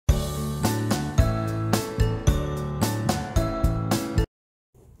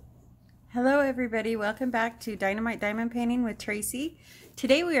Hello everybody, welcome back to Dynamite Diamond Painting with Tracy.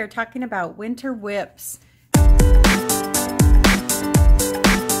 Today we are talking about winter whips.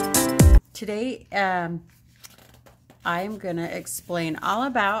 Today I'm going to explain all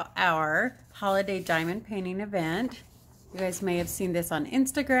about our holiday diamond painting event. You guys may have seen this on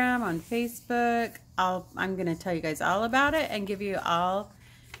Instagram, on Facebook. I'm going to tell you guys all about it and give you all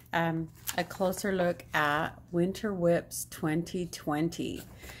a closer look at WinterWIPs2020.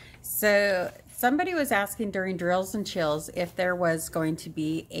 So somebody was asking during Drills and Chills if there was going to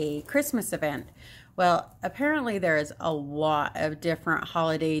be a Christmas event. Well, apparently there is a lot of different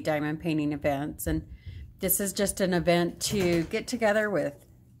holiday diamond painting events, and this is just an event to get together with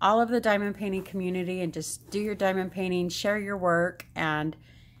all of the diamond painting community and just do your diamond painting, share your work, and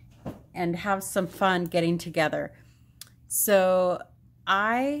have some fun getting together. So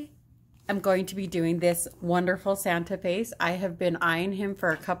I am going to be doing this wonderful Santa face. I have been eyeing him for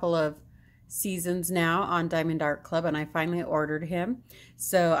a couple of seasons now on Diamond Art Club, and I finally ordered him.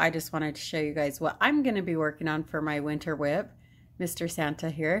 So I just wanted to show you guys what I'm going to be working on for my winter whip. Mr. Santa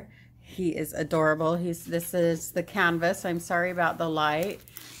here. He is adorable. This is the canvas. I'm sorry about the light,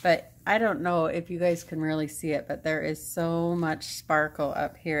 but I don't know if you guys can really see it, but there is so much sparkle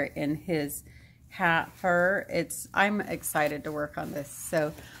up here in his hat fur. I'm excited to work on this.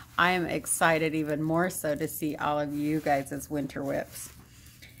 So I am excited even more so to see all of you guys as winter whips.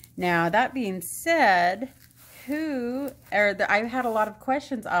 Now, that being said, I've had a lot of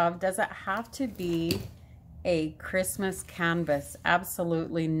questions of, does it have to be a Christmas canvas?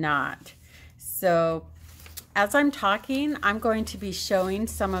 Absolutely not. So as I'm talking, I'm going to be showing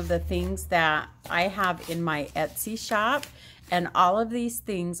some of the things that I have in my Etsy shop, and all of these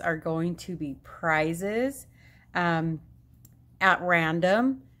things are going to be prizes at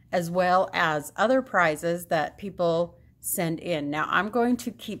random, as well as other prizes that people send in. Now, I'm going to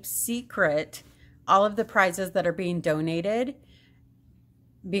keep secret all of the prizes that are being donated,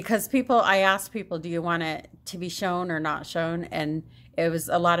 because I asked people, do you want it to be shown or not shown? And it was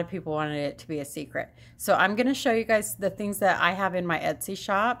a lot of people wanted it to be a secret. So I'm going to show you guys the things that I have in my Etsy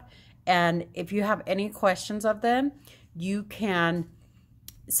shop. And if you have any questions of them, you can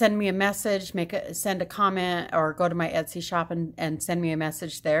send me a message, send a comment, or go to my Etsy shop and send me a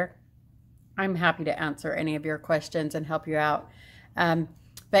message there. I'm happy to answer any of your questions and help you out. But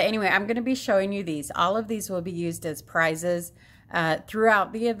anyway, I'm going to be showing you these. All of these will be used as prizes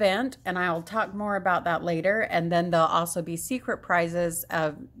throughout the event, and I'll talk more about that later. And then there'll also be secret prizes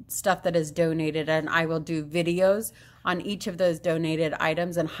of stuff that is donated, and I will do videos on each of those donated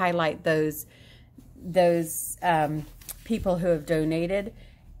items and highlight those people who have donated.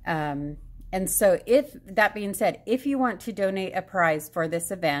 And so that being said, if you want to donate a prize for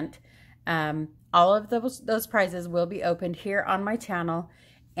this event, all of those prizes will be opened here on my channel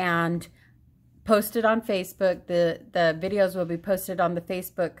and posted on Facebook. The videos will be posted on the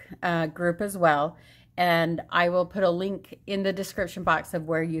Facebook group as well, and I will put a link in the description box of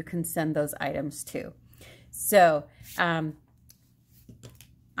where you can send those items to. So I'm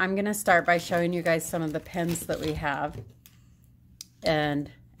going to start by showing you guys some of the pens that we have, and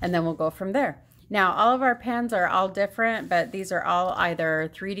then we'll go from there. Now, all of our pens are all different, but these are all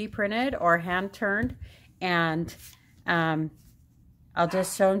either 3D printed or hand turned, and I'll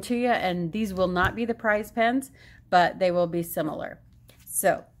just show them to you. And these will not be the prize pens, but they will be similar.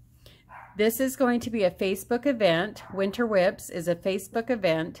 So this is going to be a Facebook event. Winter Whips is a Facebook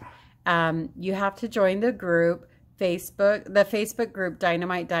event. You have to join the group, the Facebook group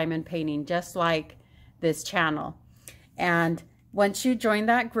Dynamite Diamond Painting, just like this channel. And once you join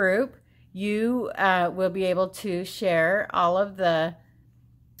that group, you will be able to share all of the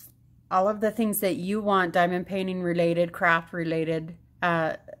things that you want diamond painting related, craft related.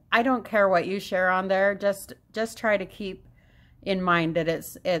 I don't care what you share on there. Just try to keep in mind that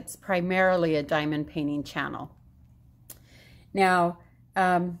it's primarily a diamond painting channel. Now,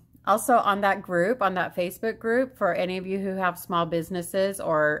 also on that group, on that Facebook group, for any of you who have small businesses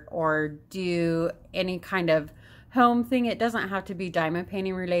or do any kind of home thing, it doesn't have to be diamond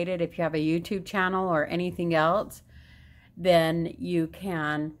painting related. If you have a YouTube channel or anything else, then you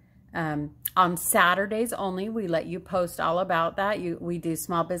can, on Saturdays only, we let you post all about that. We do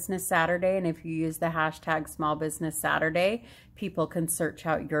Small Business Saturday, and if you use the hashtag Small Business Saturday, people can search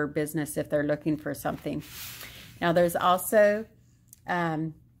out your business if they're looking for something. Now, there's also,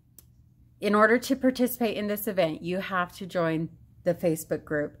 in order to participate in this event, you have to join the Facebook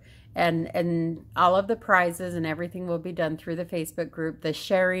group. And all of the prizes and everything will be done through the Facebook group. The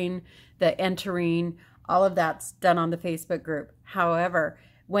sharing, the entering, all of that's done on the Facebook group. However,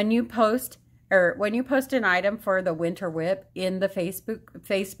 when you post or when you post an item for the Winter Whip in the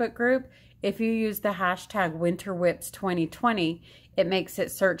Facebook group, if you use the hashtag WinterWIPs2020, it makes it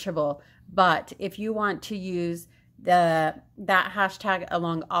searchable. But if you want to use that hashtag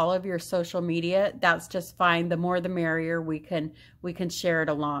along all of your social media, that's just fine. The more the merrier. We can share it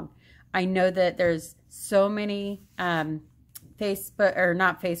along. I know that there's so many Facebook, or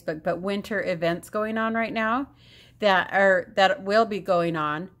not Facebook, but winter events going on right now that will be going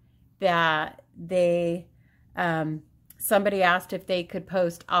on, that they somebody asked if they could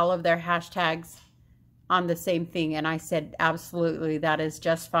post all of their hashtags on the same thing, and I said absolutely, that is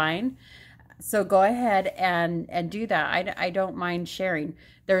just fine. So go ahead and do that. I don't mind sharing.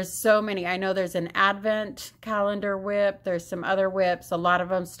 There's so many. I know there's an Advent calendar whip. There's some other whips. A lot of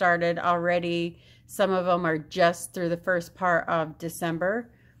them started already. Some of them are just through the first part of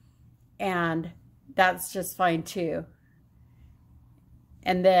December. And that's just fine too.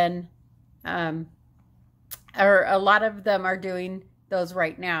 And then, or a lot of them are doing those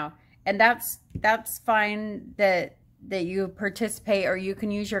right now. And that's fine that you participate, or you can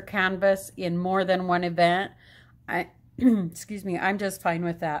use your canvas in more than one event. Excuse me, I'm just fine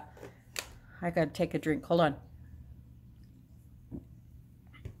with that. I gotta take a drink, hold on.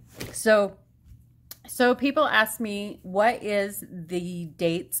 So people ask me, what is the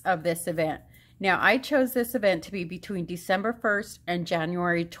dates of this event? Now, I chose this event to be between December 1st and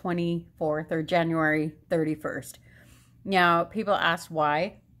January 24th or January 31st. Now, people asked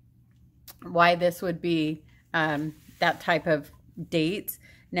why this would be that type of dates.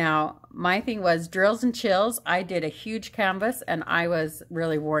 Now, my thing was drills and chills. I did a huge canvas and I was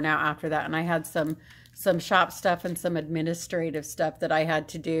really worn out after that. And I had some shop stuff and some administrative stuff that I had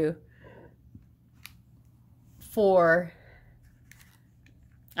to do for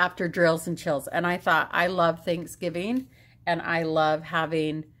after drills and chills. And I thought, I love Thanksgiving and I love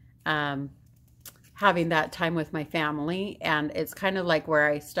having that time with my family. And it's kind of like where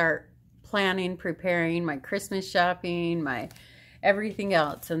I start planning, preparing my Christmas shopping, my everything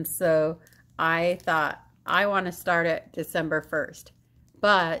else. And so I thought, I want to start it December 1st.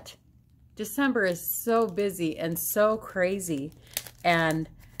 But December is so busy and so crazy. And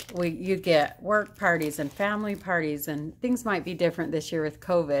you get work parties and family parties, and things might be different this year with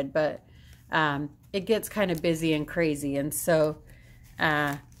COVID, but it gets kind of busy and crazy. And so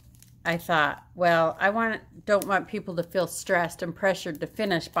I thought, well, don't want people to feel stressed and pressured to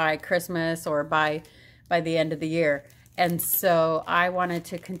finish by Christmas or by the end of the year. And so I wanted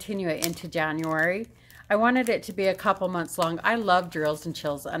to continue it into January. I wanted it to be a couple months long. I love drills and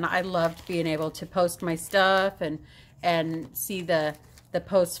chills, and I loved being able to post my stuff and see the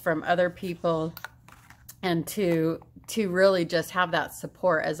posts from other people, and to really just have that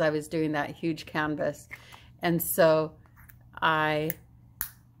support as I was doing that huge canvas. And so I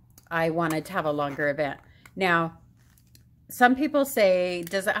wanted to have a longer event. Now, some people say,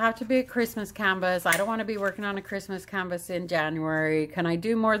 does it have to be a Christmas canvas? I don't want to be working on a Christmas canvas in January. Can I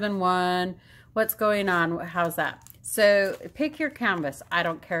do more than one? What's going on? How's that? So pick your canvas. I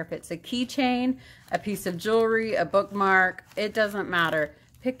don't care if it's a keychain, a piece of jewelry, a bookmark. It doesn't matter.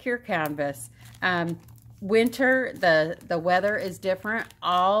 Pick your canvas. Winter, the weather is different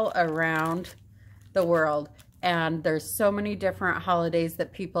all around the world. And there's so many different holidays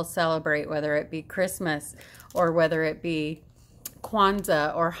that people celebrate, whether it be Christmas or whether it be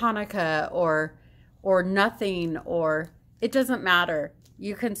Kwanzaa or Hanukkah or nothing, or it doesn't matter.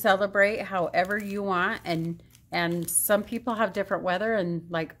 You can celebrate however you want, and some people have different weather, and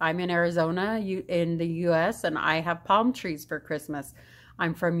like I'm in Arizona in the US, and I have palm trees for Christmas.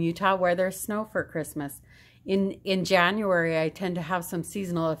 I'm from Utah where there's snow for Christmas. In January, I tend to have some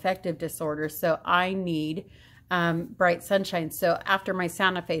seasonal affective disorders, so I need bright sunshine. So after my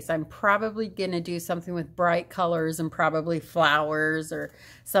Santa face, I'm probably going to do something with bright colors and probably flowers or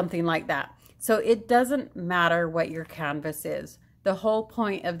something like that. So it doesn't matter what your canvas is. The whole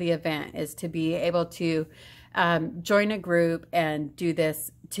point of the event is to be able to join a group and do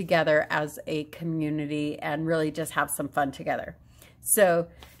this together as a community and really just have some fun together. So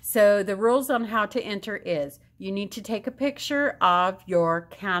the rules on how to enter is you need to take a picture of your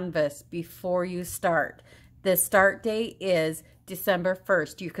canvas before you start. The start date is December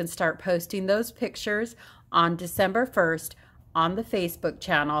 1st. You can start posting those pictures on December 1st on the Facebook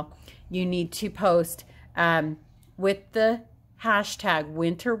channel. You need to post with the hashtag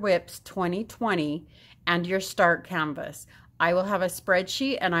WinterWIPs2020 and your start canvas. I will have a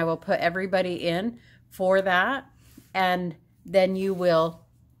spreadsheet and I will put everybody in for that, and then you will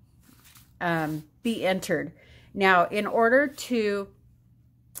be entered. Now, in order to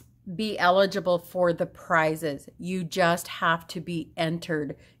be eligible for the prizes. You just have to be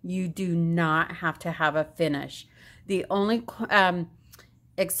entered. You do not have to have a finish. The only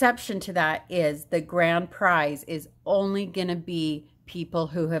exception to that is the grand prize is only going to be people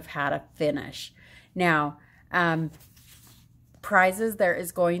who have had a finish. Now, prizes, there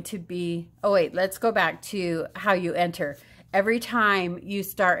is going to be, oh wait, let's go back to how you enter. Every time you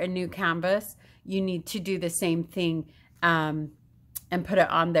start a new canvas, you need to do the same thing and put it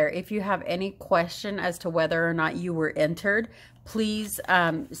on there. If you have any question as to whether or not you were entered, please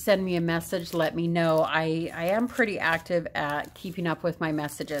send me a message. Let me know. I am pretty active at keeping up with my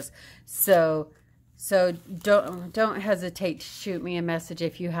messages. So don't hesitate to shoot me a message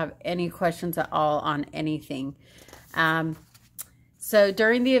if you have any questions at all on anything. So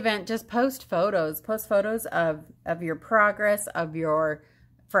during the event, just post photos of your progress, of your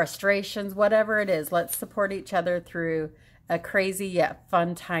frustrations, whatever it is. Let's support each other through a crazy yet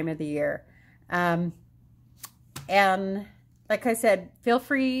fun time of the year. And like I said, feel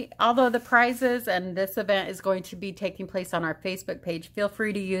free, although the prizes and this event is going to be taking place on our Facebook page, feel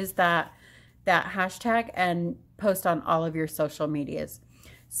free to use that hashtag and post on all of your social medias.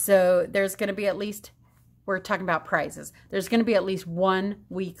 So there's going to be at least, we're talking about prizes, there's going to be at least one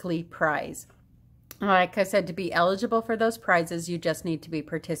weekly prize. Like I said, to be eligible for those prizes, you just need to be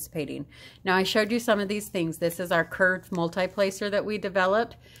participating. Now, I showed you some of these things. This is our curved multi-placer that we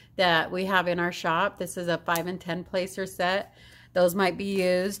developed that we have in our shop. This is a 5 and 10 placer set. Those might be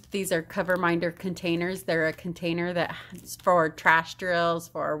used. These are cover minder containers. They're a container that's for trash drills,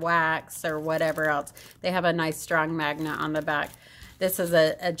 for wax, or whatever else. They have a nice strong magnet on the back. This is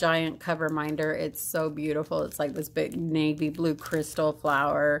a giant cover minder. It's so beautiful. It's like this big navy blue crystal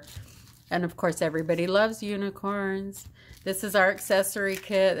flower. And of course, everybody loves unicorns. This is our accessory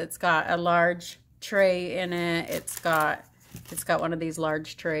kit. It's got a large tray in it. It's got one of these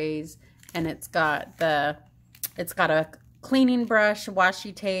large trays, and it's got a cleaning brush,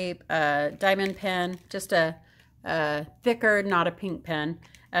 washi tape, a diamond pen, just a thicker, not a pink pen,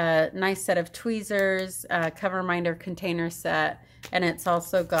 a nice set of tweezers, a cover minder container set, and it's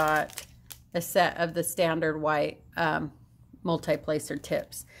also got a set of the standard white multi-placer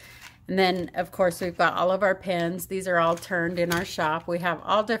tips. And then, of course, we've got all of our pins. These are all turned in our shop. We have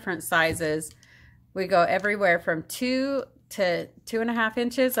all different sizes. We go everywhere from 2 to 2.5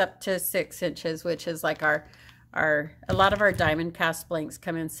 inches up to 6 inches, which is like a lot of our diamond cast blanks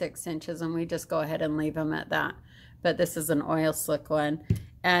come in 6 inches, and we just go ahead and leave them at that. But this is an oil slick one.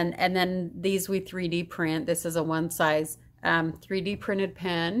 And then these we 3D print. This is a one size 3D printed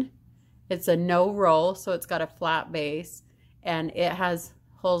pen. It's a no roll, so it's got a flat base, and it has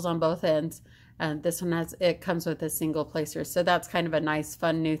holes on both ends. And this one comes with a single placer. So that's kind of a nice,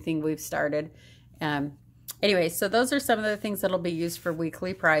 fun new thing we've started. Anyway, so those are some of the things that'll be used for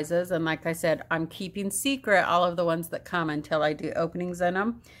weekly prizes. And like I said, I'm keeping secret all of the ones that come until I do openings in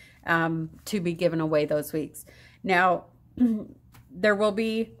them to be given away those weeks. Now, there will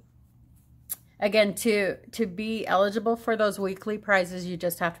be, again, to be eligible for those weekly prizes, you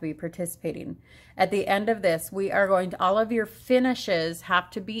just have to be participating. At the end of this, we are going to, all of your finishes have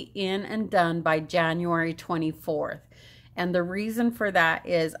to be in and done by January 24th. And the reason for that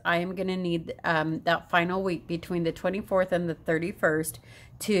is I am going to need that final week between the 24th and the 31st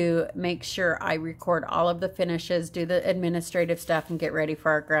to make sure I record all of the finishes, do the administrative stuff, and get ready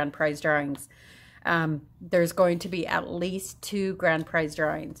for our grand prize drawings. There's going to be at least 2 grand prize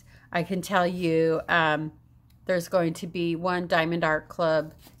drawings. I can tell you there's going to be one Diamond Art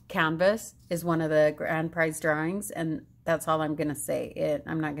Club canvas is one of the grand prize drawings, and that's all I'm going to say.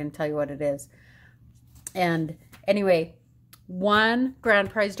 I'm not going to tell you what it is. And anyway, one grand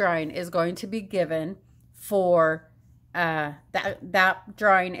prize drawing is going to be given for, that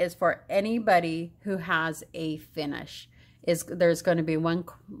drawing is for anybody who has a finish. There's going to be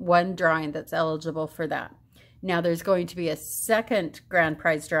one drawing that's eligible for that. Now there's going to be a second grand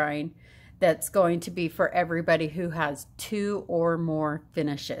prize drawing that's going to be for everybody who has 2 or more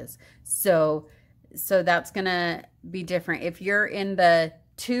finishes. So that's going to be different. If you're in the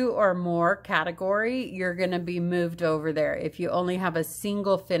 2 or more category, you're going to be moved over there. If you only have a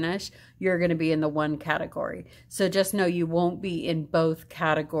single finish, you're going to be in the 1 category. So just know you won't be in both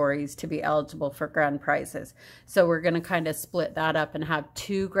categories to be eligible for grand prizes. So we're going to kind of split that up and have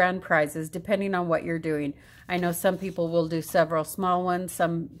 2 grand prizes depending on what you're doing. I know some people will do several small ones.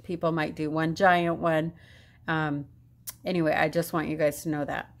 Some people might do one giant one. Anyway, I just want you guys to know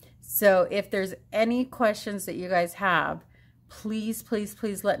that. So if there's any questions that you guys have, please, please,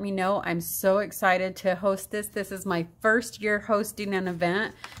 please let me know. I'm so excited to host this. This is my first year hosting an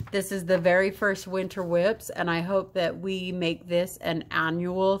event. This is the very first Winter Whips, and I hope that we make this an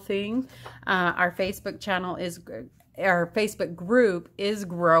annual thing. Our Facebook channel is, our Facebook group is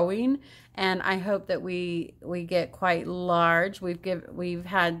growing, and I hope that we get quite large.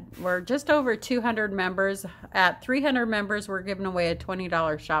 We're just over 200 members. At 300 members, we're giving away a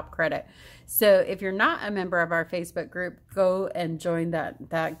 $20 shop credit. So if you're not a member of our Facebook group, go and join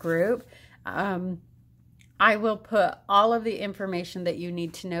that group. I will put all of the information that you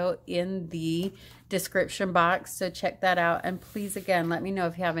need to know in the description box, so check that out. And please, again, let me know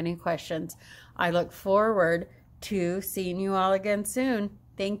if you have any questions. I look forward to seeing you all again soon.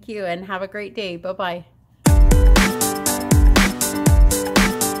 Thank you, and have a great day. Bye-bye.